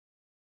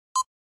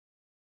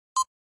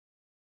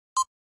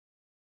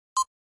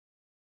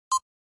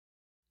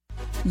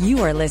You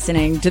are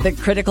listening to the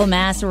Critical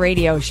Mass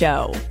Radio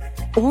Show,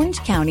 Orange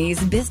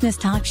County's business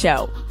talk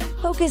show,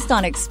 focused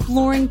on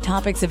exploring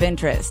topics of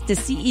interest to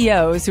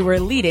CEOs who are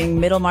leading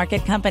middle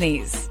market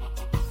companies.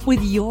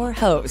 With your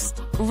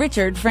host,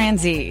 Richard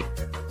Franzi.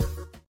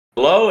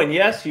 Hello, and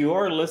yes, you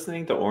are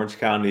listening to Orange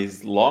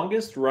County's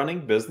longest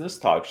running business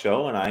talk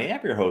show, and I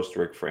am your host,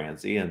 Rick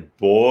Franzi, and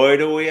boy,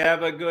 do we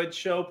have a good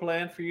show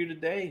planned for you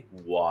today.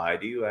 Why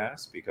do you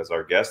ask? Because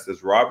our guest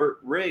is Robert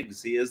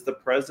Riggs. He is the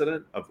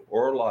president of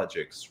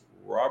Oralogix.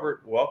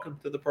 Robert, welcome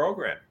to the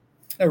program.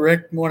 Hey,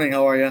 Rick. Morning.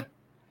 How are you?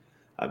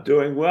 I'm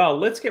doing well.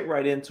 Let's get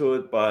right into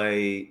it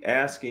by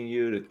asking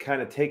you to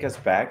kind of take us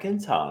back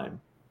in time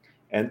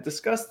and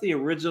discuss the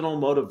original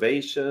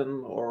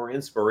motivation or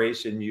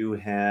inspiration you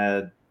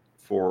had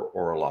for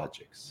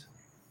Oralogix.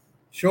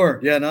 Sure.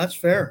 Yeah, no, that's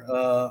fair.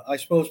 I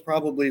suppose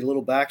probably a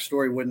little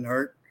backstory wouldn't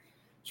hurt.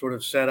 Sort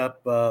of set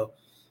up,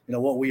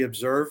 what we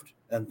observed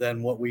and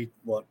then what we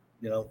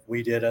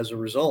did as a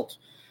result.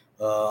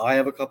 I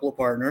have a couple of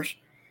partners.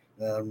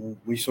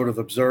 We sort of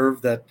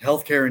observed that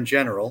healthcare in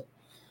general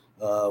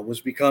was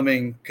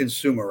becoming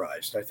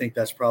consumerized. I think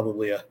that's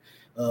probably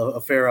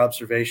a fair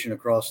observation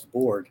across the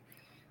board.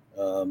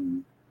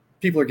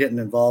 People are getting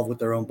involved with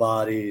their own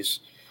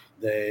bodies.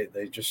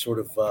 They just sort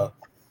of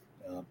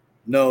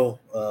know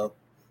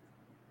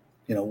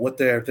what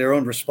their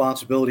own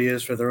responsibility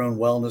is for their own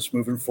wellness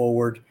moving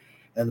forward.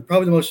 And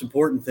probably the most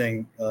important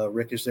thing,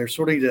 Rick, is they're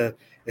starting to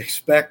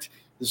expect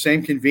the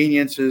same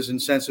conveniences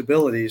and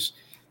sensibilities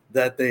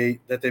that they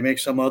make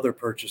some other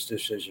purchase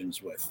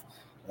decisions with.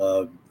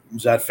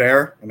 Is that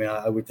fair? I mean,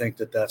 I would think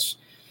that that's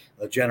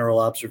a general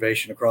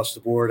observation across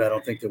the board. I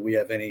don't think that we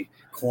have any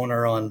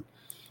corner on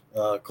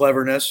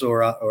cleverness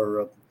or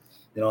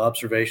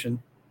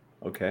observation.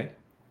 Okay.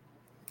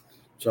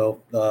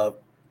 So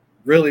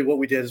really what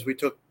we did is we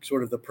took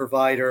sort of the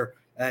provider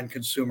and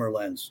consumer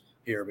lens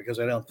here, because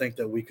I don't think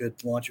that we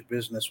could launch a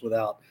business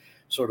without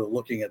sort of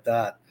looking at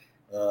that.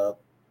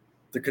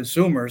 The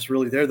consumers,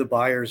 really, they're the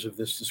buyers of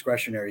this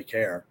discretionary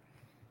care.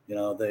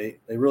 They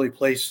really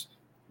place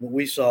what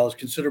we saw as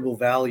considerable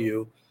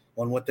value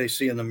on what they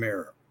see in the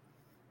mirror.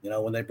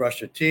 When they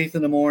brush their teeth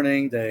in the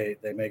morning, they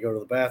may go to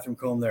the bathroom,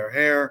 comb their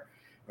hair,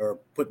 or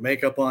put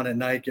makeup on at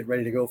night, get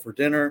ready to go for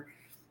dinner.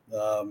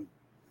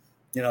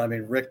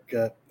 Rick,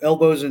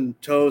 elbows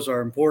and toes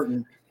are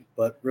important,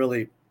 but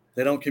really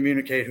they don't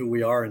communicate who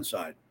we are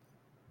inside.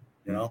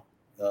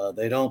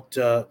 They don't,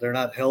 they're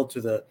not held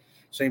to the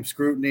same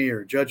scrutiny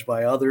or judged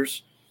by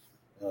others.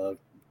 They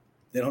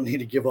don't need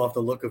to give off the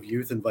look of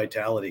youth and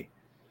vitality.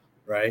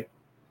 Right.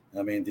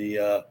 I mean,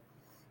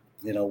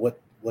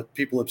 what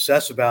people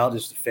obsess about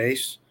is the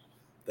face,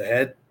 the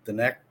head, the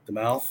neck, the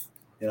mouth.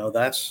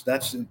 That's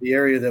the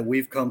area that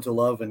we've come to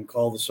love and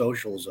call the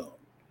social zone.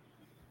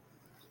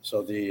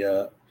 So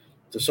the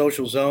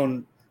social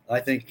zone,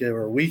 I think,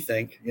 or we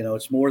think,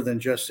 it's more than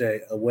just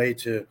a way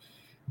to,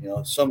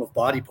 sum of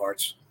body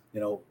parts.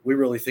 We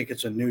really think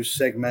it's a new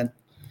segment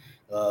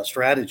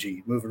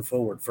strategy moving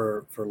forward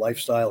for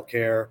lifestyle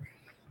care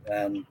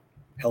and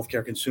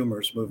healthcare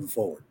consumers moving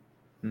forward.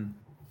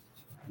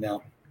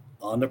 Now,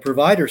 on the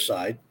provider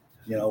side,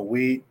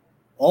 we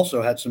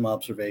also had some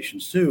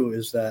observations too,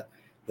 is that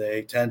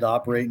they tend to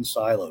operate in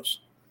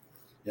silos.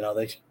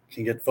 They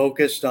can get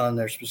focused on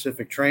their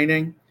specific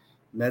training,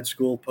 med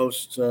school,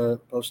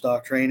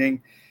 postdoc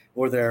training,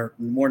 or their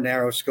more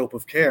narrow scope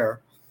of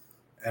care.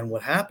 And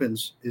what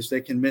happens is they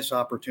can miss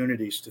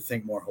opportunities to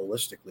think more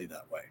holistically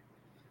that way.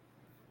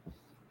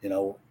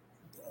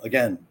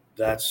 Again,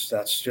 that's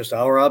just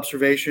our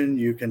observation.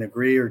 You can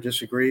agree or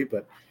disagree,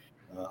 but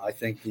I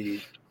think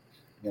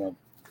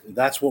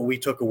that's what we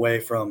took away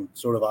from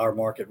sort of our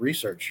market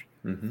research.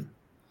 Mm-hmm.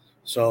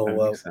 So that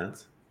makes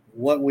sense.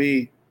 What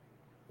we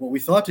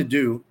thought to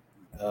do,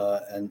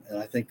 and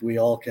I think we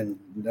all can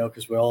know,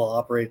 because we all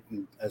operate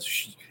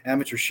as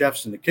amateur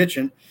chefs in the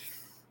kitchen.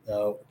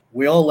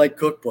 We all like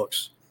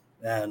cookbooks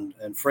and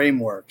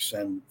frameworks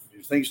and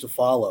things to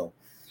follow.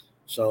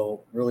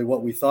 So really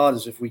what we thought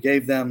is if we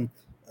gave them,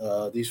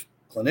 these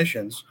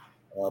clinicians,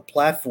 a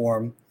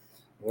platform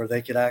where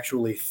they could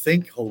actually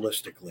think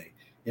holistically,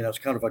 it's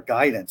kind of a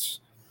guidance.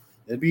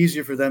 It'd be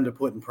easier for them to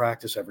put in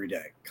practice every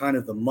day, kind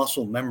of the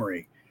muscle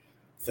memory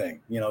thing.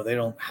 They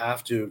don't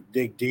have to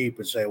dig deep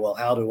and say, well,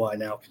 how do I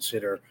now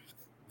consider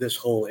this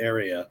whole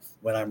area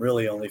when I'm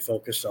really only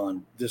focused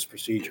on this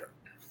procedure?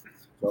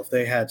 Well, if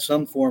they had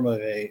some form of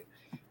a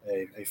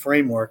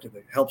framework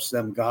that helps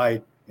them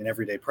guide in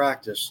everyday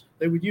practice,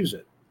 they would use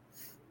it.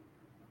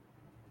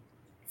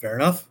 Fair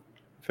enough?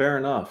 Fair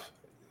enough.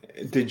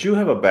 Did you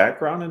have a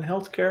background in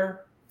healthcare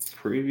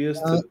previous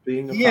to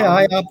being a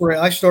founder?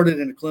 I started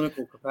in a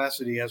clinical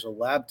capacity as a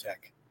lab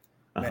tech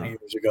many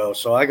years ago.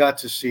 So I got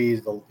to see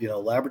the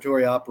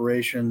laboratory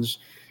operations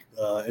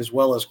as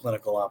well as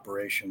clinical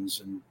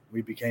operations, and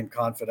we became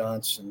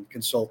confidants and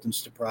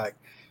consultants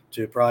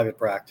to private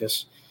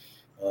practice.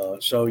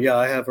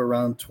 I have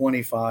around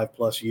 25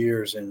 plus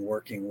years in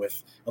working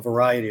with a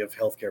variety of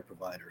healthcare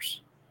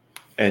providers.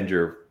 And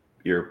your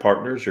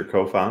partners, your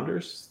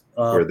co-founders,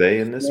 Were they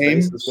in this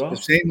space as well? The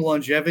same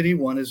longevity.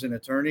 One is an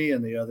attorney,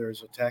 and the other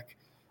is a tech.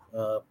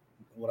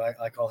 What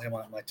I call him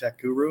my tech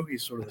guru.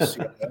 He's sort of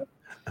the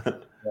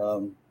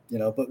CIO.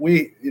 But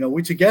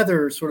we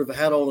together sort of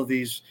had all of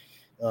these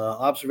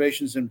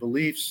observations and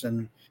beliefs,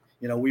 and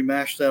we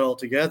mashed that all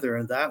together,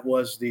 and that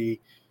was the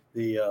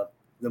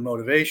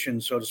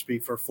motivation, so to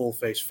speak, for Full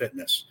Face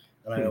Fitness.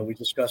 And I know we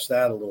discussed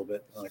that a little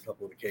bit on a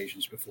couple of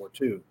occasions before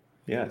too.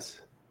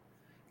 Yes.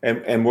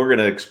 And we're going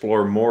to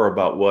explore more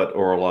about what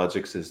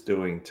Oralogix is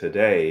doing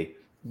today.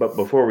 But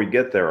before we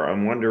get there,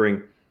 I'm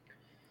wondering,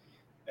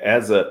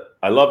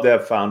 I love to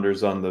have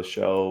founders on the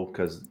show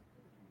because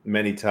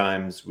many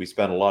times we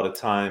spend a lot of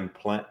time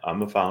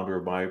I'm a founder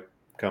of my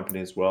company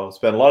as well.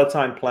 Spend a lot of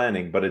time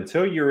planning, but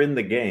until you're in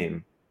the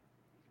game,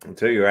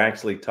 until you're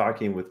actually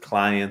talking with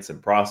clients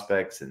and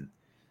prospects and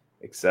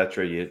et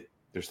cetera,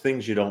 there's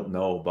things you don't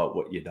know about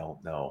what you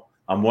don't know.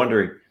 I'm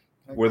wondering,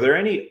 were there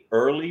any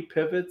early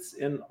pivots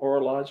in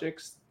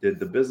Oralogix? Did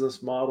the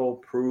business model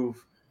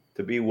prove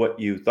to be what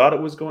you thought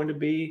it was going to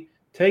be?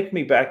 Take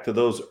me back to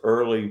those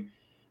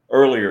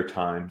earlier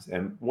times,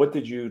 and what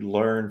did you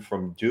learn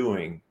from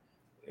doing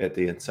at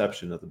the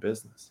inception of the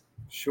business?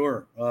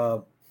 Sure.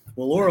 Well,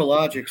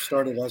 Oralogix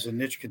started as a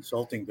niche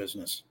consulting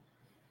business.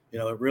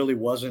 It really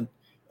wasn't.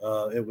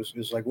 It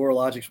was like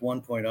Oralogix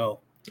 1.0.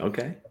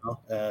 Okay.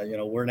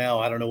 We're now,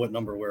 I don't know what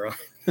number we're on.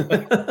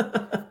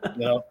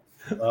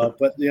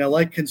 But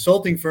like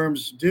consulting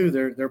firms do,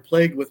 they're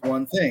plagued with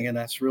one thing, and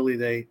that's really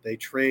they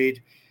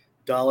trade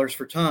dollars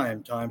for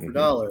time for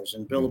dollars,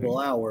 and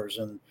billable hours,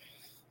 and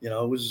it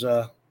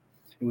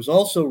was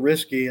also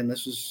risky. And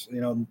this is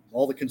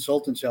all the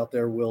consultants out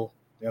there will,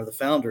 the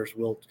founders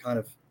will kind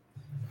of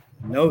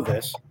know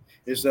this,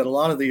 is that a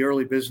lot of the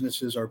early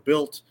businesses are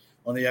built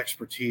on the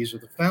expertise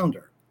of the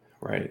founder.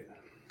 Right.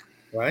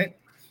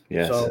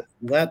 Yes. So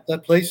that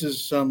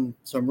places some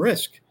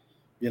risk,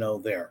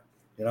 there.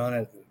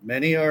 And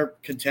many are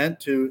content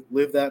to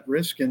live that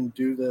risk and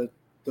do the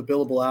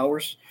billable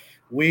hours.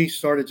 We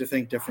started to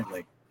think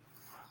differently.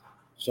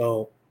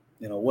 So,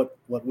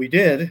 what we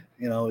did,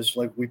 is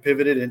like we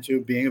pivoted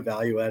into being a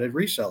value-added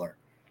reseller.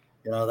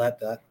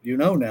 That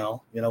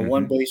now,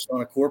 one based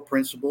on a core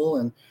principle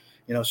and,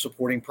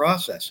 supporting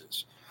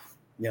processes,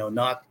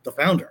 not the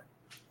founder.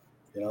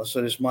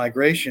 So this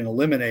migration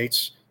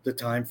eliminates the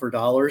time for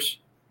dollars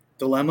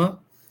dilemma,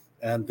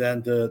 and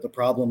then the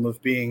problem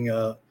of being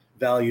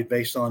valued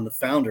based on the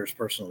founder's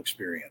personal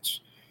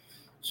experience.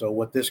 So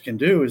what this can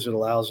do is it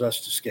allows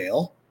us to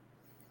scale,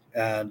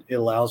 and it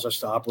allows us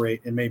to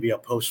operate in maybe a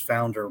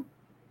post-founder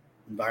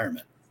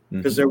environment,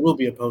 because there will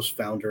be a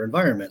post-founder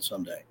environment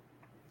someday.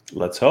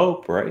 Let's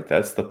hope, right?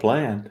 That's the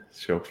plan.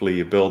 So hopefully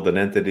you build an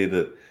entity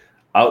that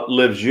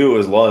outlives you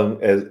as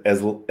long as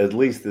at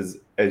least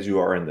as you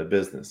are in the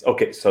business.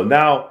 Okay, so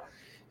now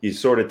you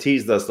sort of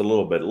teased us a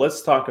little bit.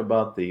 Let's talk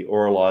about the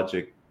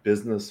Oralogix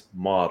business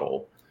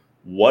model.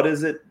 What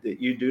is it that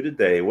you do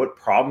today? What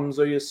problems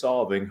are you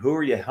solving? Who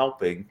are you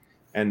helping?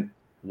 And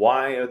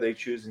why are they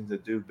choosing to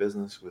do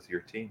business with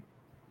your team?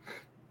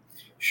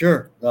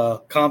 Sure.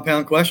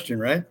 Compound question,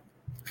 right?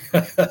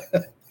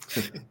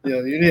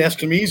 You need to ask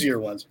some easier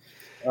ones.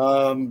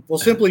 Well,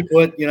 simply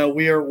put,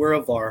 we're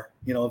a VAR,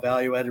 a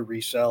value-added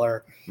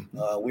reseller.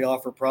 We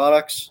offer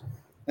products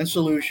and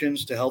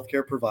solutions to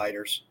healthcare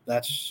providers.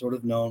 That's sort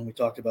of known. We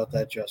talked about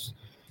that just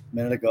a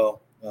minute ago.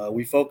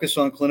 We focus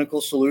on clinical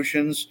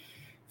solutions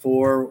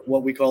for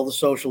what we call the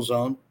social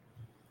zone.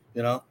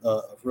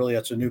 Really,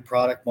 that's a new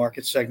product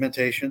market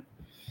segmentation.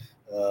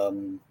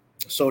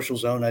 Social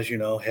zone, as you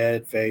know,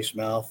 head, face,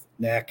 mouth,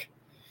 neck.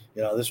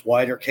 This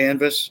wider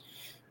canvas,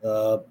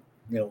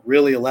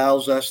 really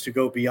allows us to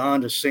go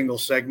beyond a single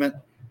segment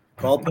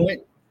call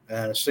point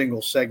and a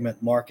single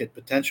segment market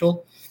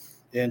potential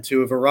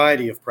into a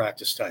variety of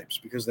practice types,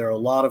 because there are a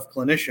lot of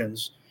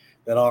clinicians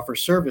that offer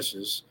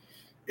services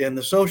in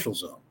the social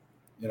zone,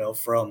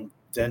 from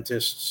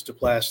dentists to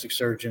plastic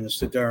surgeons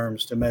to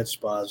derms to med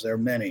spas. There are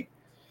many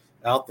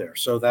out there.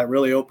 So that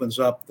really opens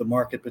up the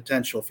market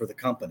potential for the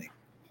company.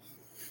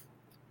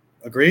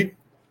 Agreed?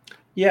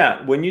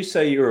 Yeah. When you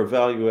say you're a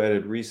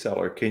value-added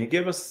reseller, can you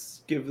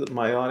give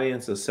my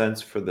audience a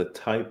sense for the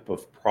type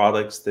of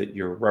products that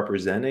you're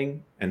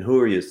representing and who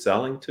are you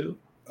selling to?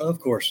 Of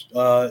course.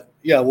 Well,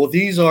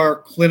 these are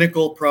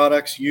clinical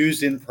products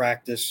used in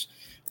practice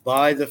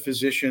by the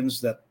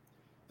physicians that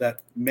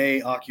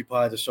may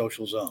occupy the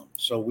social zone.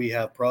 So we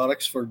have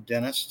products for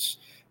dentists.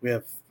 We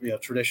have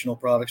traditional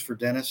products for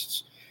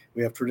dentists.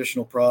 We have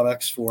traditional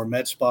products for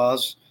med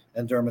spas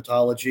and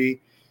dermatology.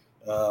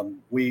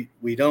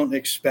 We don't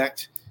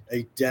expect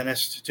a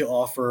dentist to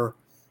offer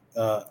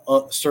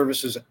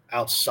services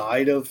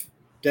outside of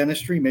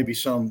dentistry. Maybe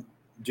some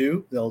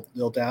do.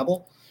 They'll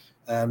dabble,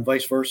 and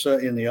vice versa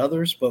in the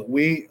others. But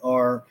we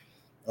are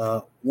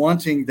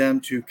wanting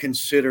them to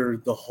consider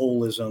the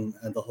holism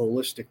and the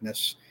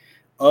holisticness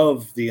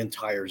of the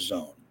entire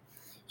zone.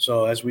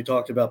 So as we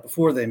talked about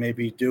before, they may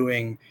be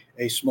doing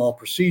a small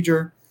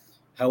procedure.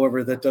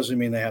 However, that doesn't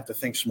mean they have to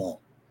think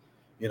small.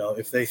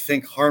 If they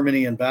think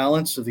harmony and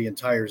balance of the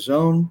entire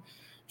zone,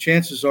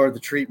 chances are the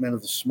treatment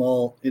of the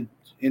small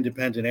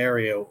independent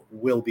area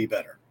will be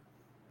better.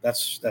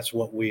 That's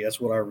what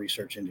our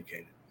research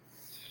indicated.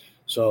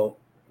 So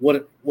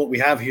what we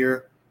have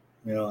here,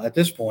 at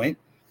this point,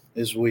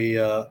 is we've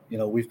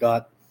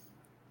got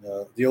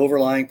the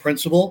overlying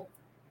principle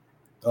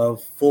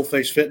of full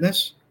face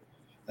fitness,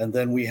 and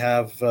then we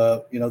have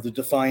the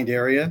defined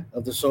area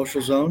of the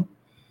social zone,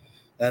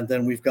 and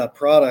then we've got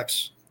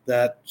products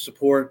that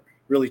support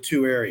really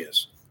two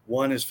areas.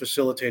 One is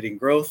facilitating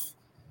growth,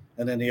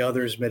 and then the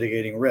other is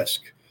mitigating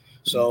risk.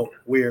 So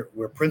we're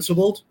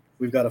principled.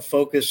 We've got a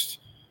focused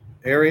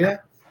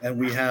area, and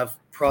we have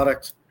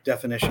product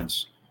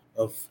definitions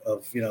of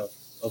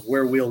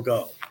where we'll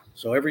go.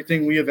 So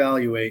everything we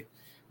evaluate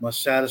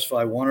must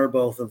satisfy one or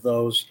both of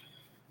those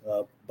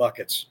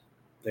buckets.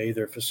 They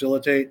either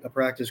facilitate a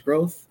practice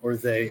growth or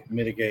they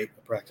mitigate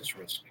a practice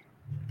risk.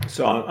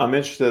 So I'm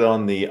interested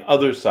on the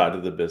other side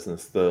of the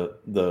business,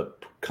 the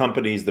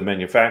companies, the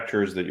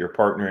manufacturers that you're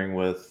partnering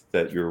with,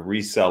 that you're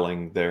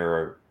reselling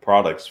their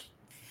products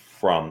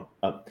from.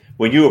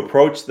 When you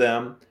approach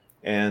them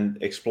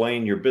and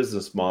explain your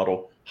business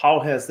model, how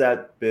has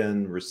that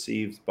been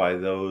received by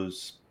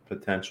those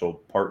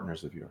potential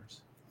partners of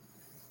yours?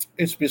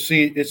 It's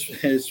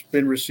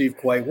been received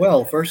quite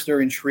well. First,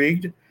 they're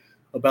intrigued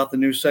about the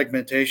new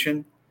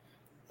segmentation.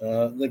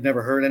 They've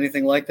never heard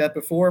anything like that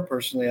before.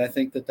 Personally, I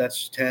think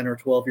that's 10 or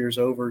 12 years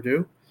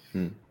overdue.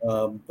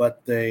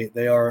 But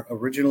they are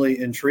originally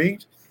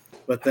intrigued,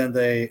 but then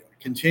they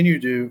continue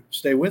to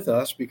stay with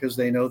us because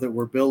they know that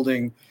we're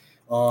building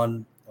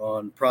on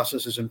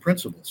processes and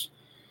principles.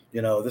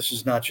 This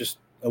is not just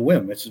a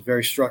whim. It's a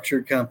very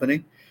structured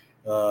company.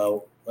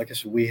 Like I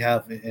said, we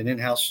have an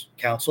in-house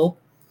counsel.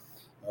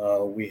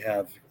 We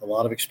have a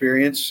lot of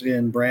experience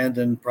in brand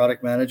and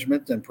product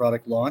management and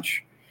product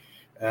launch,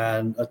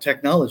 and a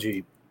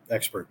technology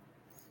expert.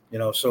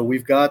 So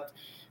we've got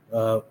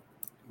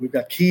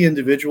key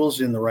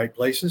individuals in the right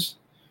places,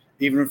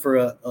 even for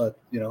a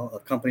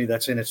company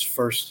that's in its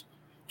first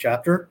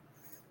chapter.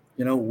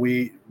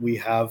 We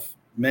have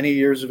many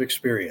years of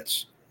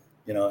experience.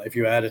 If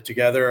you add it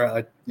together,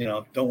 I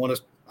don't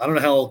know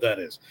how old that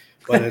is,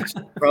 but it's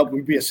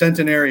probably be a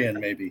centenarian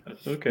maybe.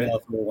 Okay.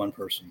 For one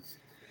person.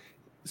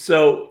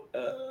 So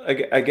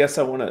I guess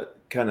I want to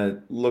kind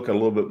of look a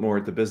little bit more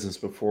at the business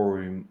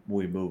before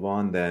we move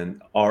on.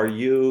 Then,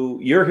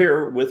 you're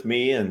here with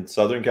me in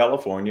Southern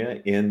California,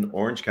 in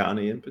Orange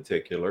County in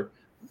particular.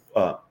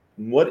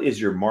 What is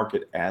your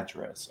market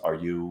address? Are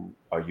you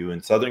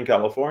in Southern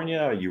California?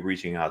 Are you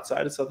reaching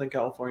outside of Southern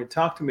California?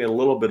 Talk to me a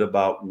little bit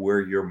about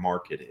where your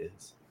market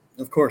is.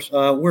 Of course,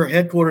 we're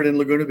headquartered in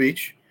Laguna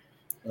Beach,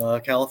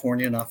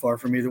 California, not far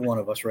from either one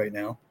of us right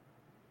now,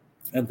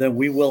 and then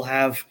we will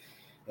have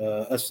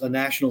a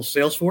national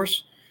sales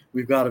force.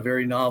 We've got a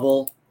very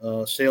novel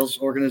sales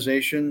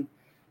organization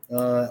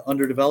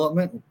under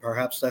development.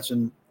 Perhaps that's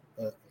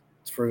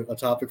for a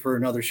topic for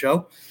another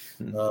show,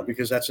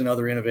 because that's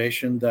another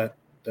innovation that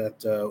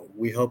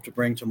we hope to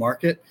bring to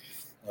market.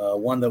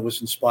 One that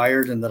was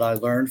inspired and that I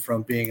learned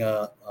from being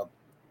a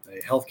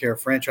healthcare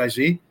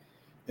franchisee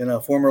in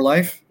a former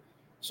life.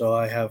 So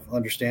I have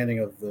understanding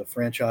of the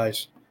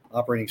franchise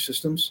operating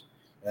systems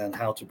and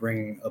how to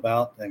bring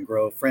about and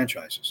grow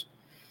franchises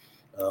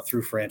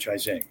through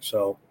franchising.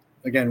 So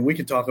again, we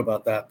can talk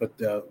about that, but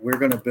we're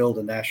going to build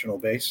a national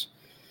base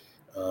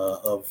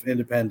of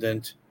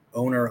independent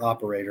owner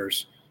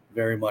operators,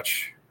 very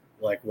much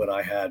like what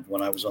I had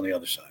when I was on the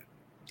other side.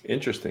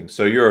 Interesting.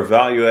 So you're a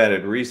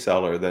value-added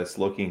reseller that's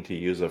looking to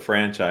use a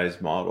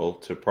franchise model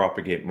to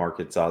propagate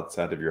markets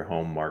outside of your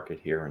home market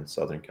here in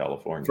Southern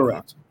California.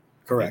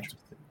 Correct.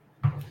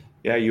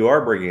 Yeah, you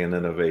are bringing an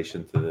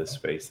innovation to this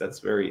space. That's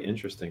very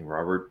interesting,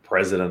 Robert,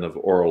 president of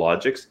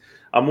Oralogix.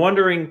 I'm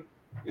wondering,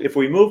 if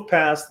we move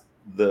past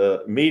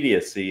the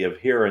immediacy of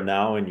here and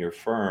now in your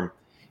firm,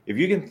 if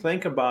you can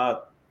think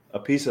about a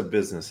piece of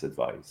business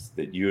advice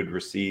that you had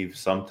received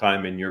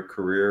sometime in your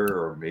career,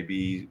 or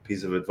maybe a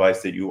piece of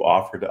advice that you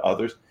offer to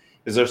others,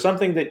 is there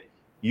something that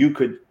you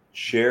could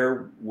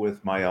share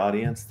with my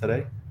audience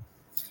today?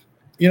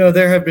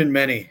 There have been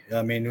many.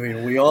 I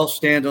mean, we all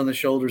stand on the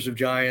shoulders of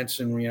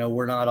giants, and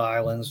we're not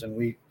islands,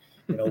 and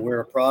we're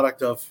a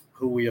product of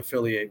who we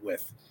affiliate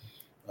with.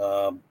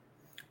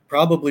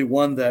 Probably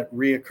one that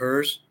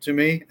reoccurs to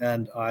me,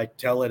 and I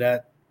tell it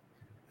at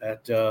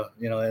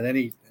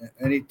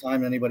any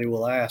time anybody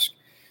will ask,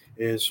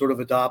 is sort of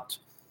adopt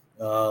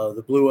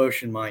the blue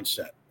ocean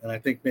mindset. And I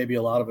think maybe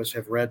a lot of us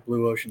have read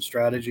Blue Ocean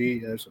Strategy.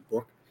 There's a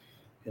book,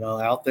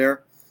 out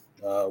there,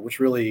 which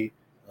really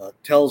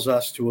tells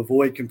us to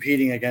avoid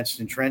competing against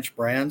entrenched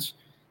brands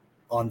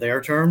on their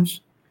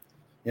terms,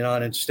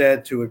 and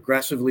instead to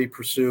aggressively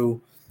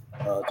pursue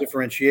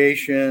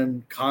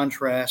differentiation,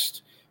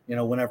 contrast,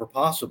 whenever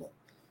possible.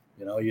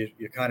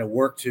 You kind of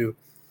work to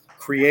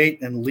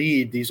create and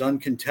lead these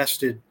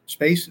uncontested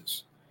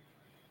spaces.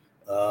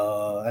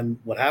 And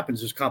what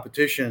happens is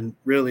competition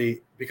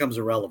really becomes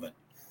irrelevant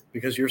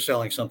because you're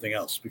selling something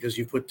else, because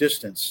you put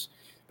distance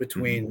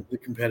between the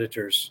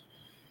competitors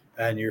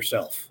and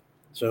yourself.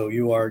 So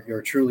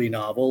you're truly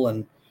novel.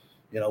 And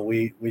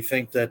we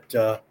think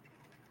that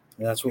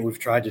that's what we've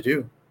tried to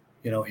do,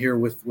 here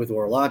with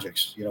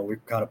Oralogix.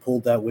 We've kind of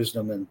pulled that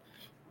wisdom and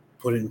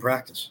put it in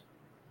practice.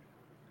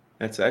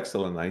 That's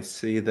excellent. I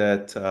see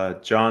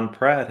that John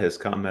Pratt has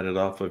commented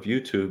off of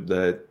YouTube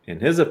that, in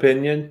his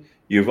opinion,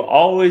 you've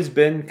always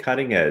been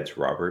cutting edge,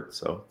 Robert.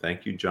 So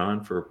thank you,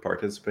 John, for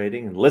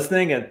participating and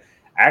listening and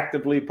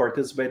actively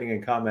participating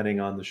and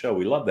commenting on the show.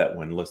 We love that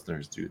when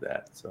listeners do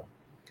that. So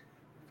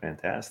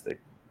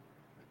fantastic.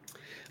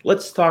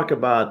 Let's talk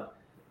about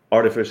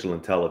artificial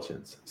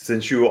intelligence.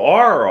 Since you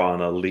are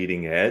on a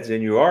leading edge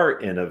and you are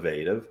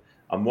innovative,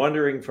 I'm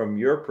wondering from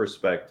your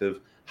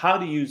perspective, how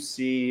do you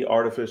see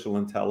artificial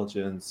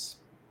intelligence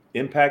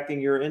impacting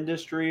your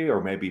industry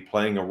or maybe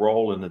playing a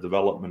role in the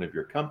development of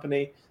your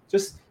company?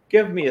 Just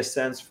give me a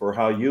sense for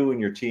how you and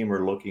your team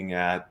are looking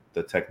at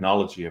the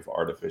technology of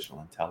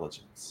artificial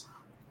intelligence.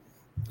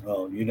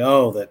 Well,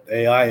 that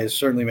AI has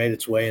certainly made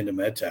its way into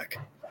medtech.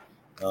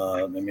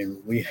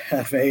 We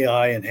have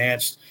AI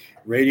enhanced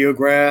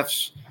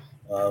radiographs.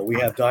 We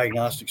have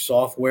diagnostic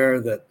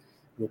software that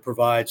will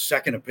provide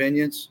second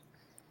opinions.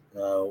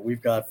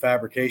 We've got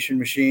fabrication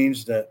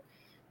machines that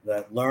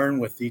learn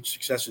with each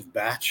successive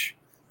batch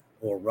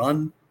or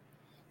run.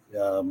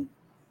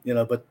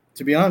 But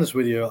to be honest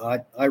with you,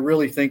 I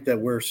really think that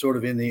we're sort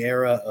of in the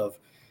era of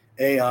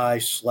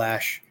AI/HO.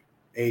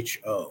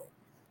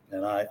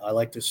 And I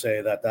like to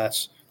say that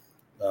that's,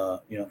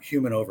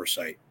 human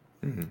oversight.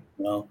 Mm-hmm.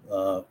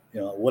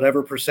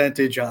 Whatever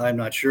percentage, I'm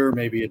not sure.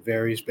 Maybe it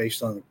varies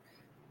based on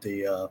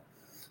the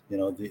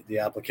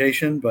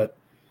application. But,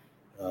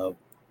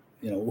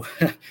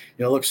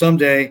 look,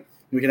 someday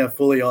we can have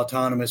fully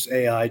autonomous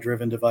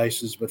AI-driven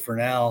devices. But for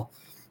now,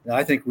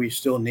 I think we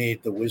still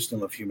need the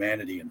wisdom of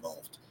humanity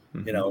involved,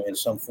 mm-hmm. In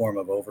some form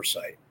of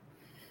oversight.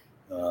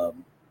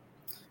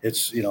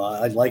 It's,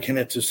 I liken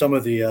it to some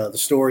of the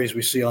stories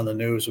we see on the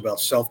news about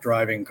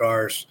self-driving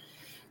cars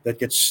that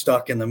get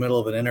stuck in the middle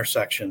of an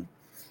intersection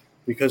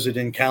because it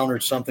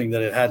encountered something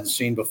that it hadn't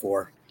seen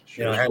before,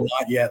 Sure. Had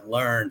not yet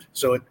learned.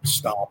 So it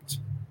stopped.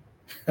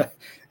 I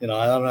don't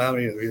know how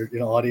many of your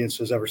audience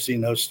has ever seen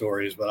those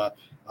stories, but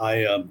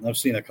I've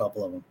seen a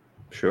couple of them.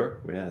 Sure.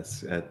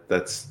 Yes.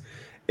 That's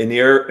in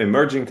the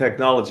emerging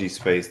technology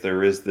space.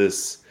 There is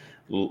this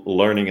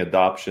learning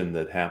adoption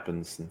that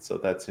happens. And so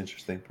that's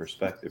interesting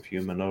perspective,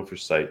 human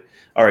oversight.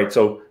 All right.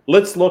 So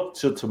let's look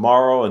to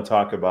tomorrow and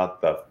talk about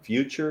the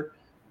future.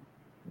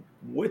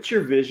 What's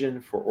your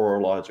vision for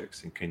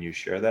Oralogix? And can you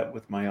share that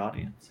with my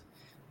audience?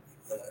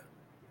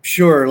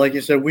 Sure. Like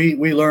you said,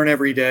 we learn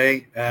every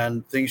day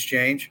and things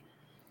change.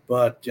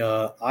 But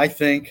I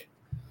think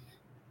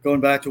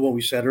going back to what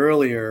we said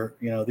earlier,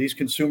 these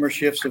consumer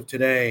shifts of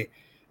today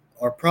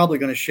are probably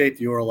going to shape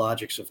the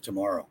Oralogix of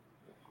tomorrow.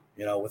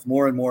 With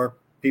more and more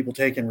people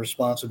taking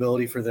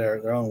responsibility for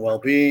their own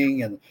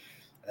well-being, and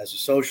as a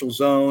social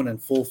zone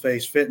and full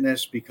face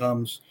fitness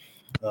becomes,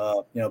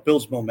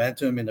 builds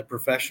momentum in the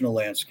professional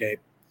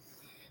landscape.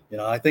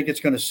 I think it's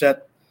going to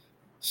set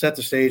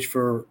the stage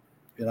for,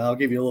 I'll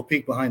give you a little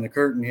peek behind the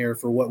curtain here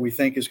for what we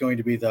think is going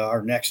to be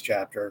our next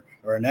chapter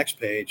or our next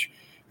page,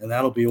 and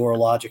that'll be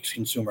Oralogix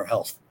Consumer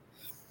Health.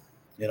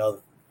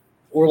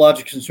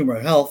 Oralogix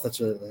Consumer Health,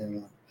 that's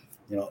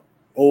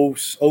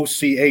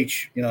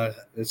OCH,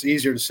 it's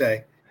easier to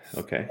say.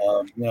 Okay.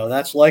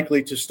 That's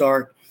likely to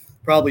start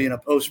probably in a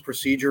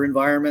post-procedure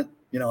environment,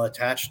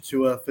 attached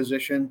to a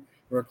physician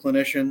or a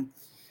clinician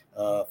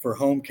for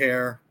home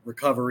care,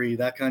 recovery,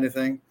 that kind of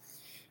thing.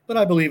 But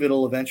I believe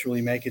it'll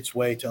eventually make its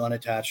way to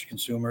unattached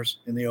consumers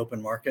in the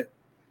open market.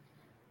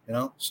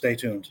 Stay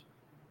tuned.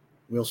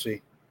 We'll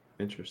see.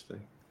 Interesting.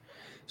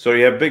 So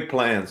you have big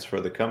plans for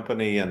the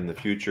company and the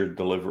future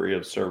delivery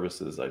of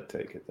services, I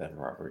take it then,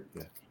 Robert.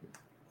 Yeah.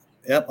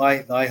 Yep.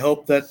 I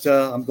hope that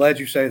I'm glad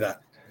you say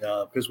that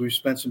because we've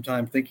spent some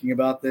time thinking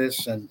about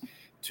this, and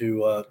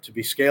to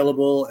be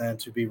scalable and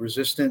to be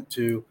resistant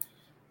to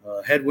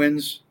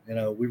headwinds.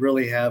 We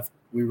really have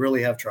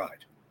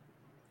tried.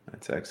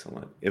 That's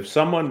excellent. If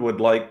someone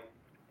would like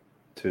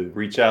to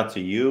reach out to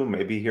you,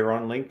 maybe here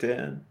on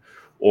LinkedIn,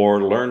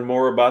 or learn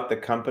more about the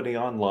company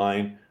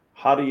online,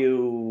 how do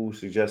you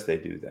suggest they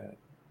do that?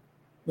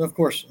 Of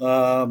course.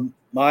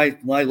 My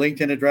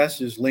LinkedIn address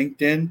is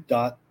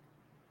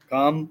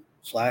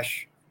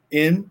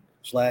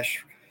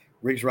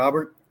linkedin.com/in/Riggs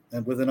Robert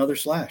and with another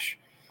slash.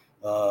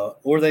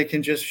 Or they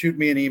can just shoot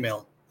me an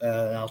email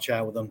and I'll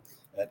chat with them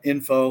at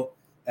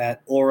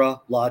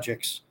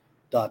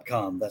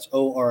info@oralogix.com. That's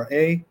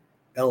ORALOGIX.com.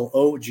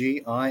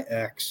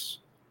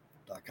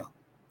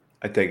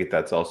 I take it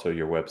that's also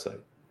your website.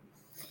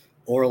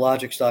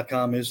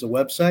 Oralogix.com is the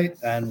website,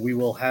 and we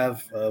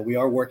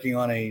are working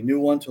on a new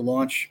one to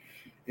launch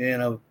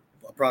in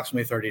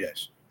approximately 30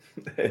 days.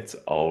 It's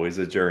always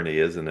a journey,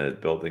 isn't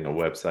it? Building a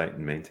website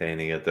and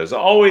maintaining it. There's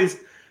always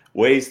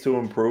ways to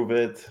improve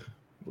it,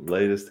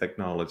 latest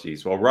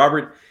technologies. Well,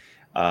 Robert,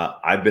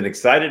 I've been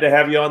excited to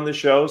have you on the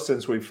show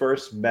since we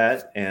first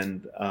met,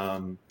 and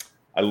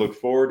I look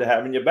forward to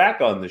having you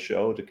back on the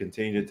show to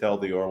continue to tell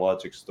the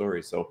Oralogix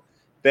story. So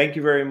thank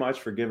you very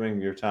much for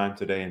giving your time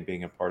today and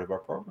being a part of our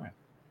program.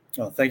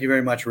 Oh, thank you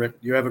very much, Rick.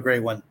 You have a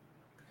great one.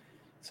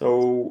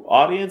 So,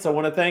 audience, I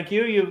want to thank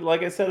you. You,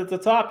 like I said at the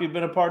top, you've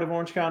been a part of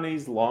Orange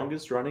County's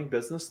longest running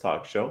business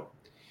talk show.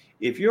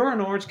 If you're an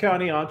Orange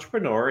County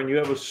entrepreneur and you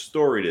have a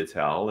story to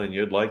tell and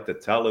you'd like to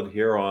tell it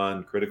here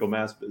on Critical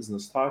Mass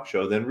Business Talk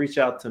Show, then reach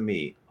out to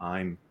me.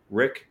 I'm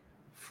Rick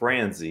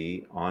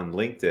Franzi on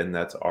LinkedIn.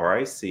 That's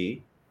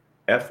RICFRANZI.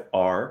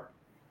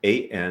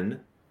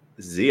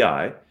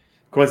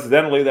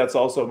 Coincidentally, that's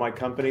also my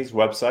company's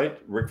website,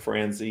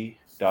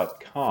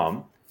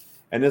 rickfranzi.com.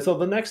 And until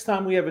the next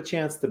time we have a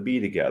chance to be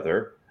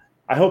together,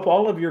 I hope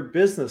all of your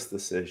business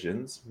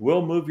decisions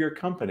will move your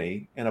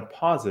company in a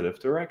positive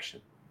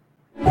direction.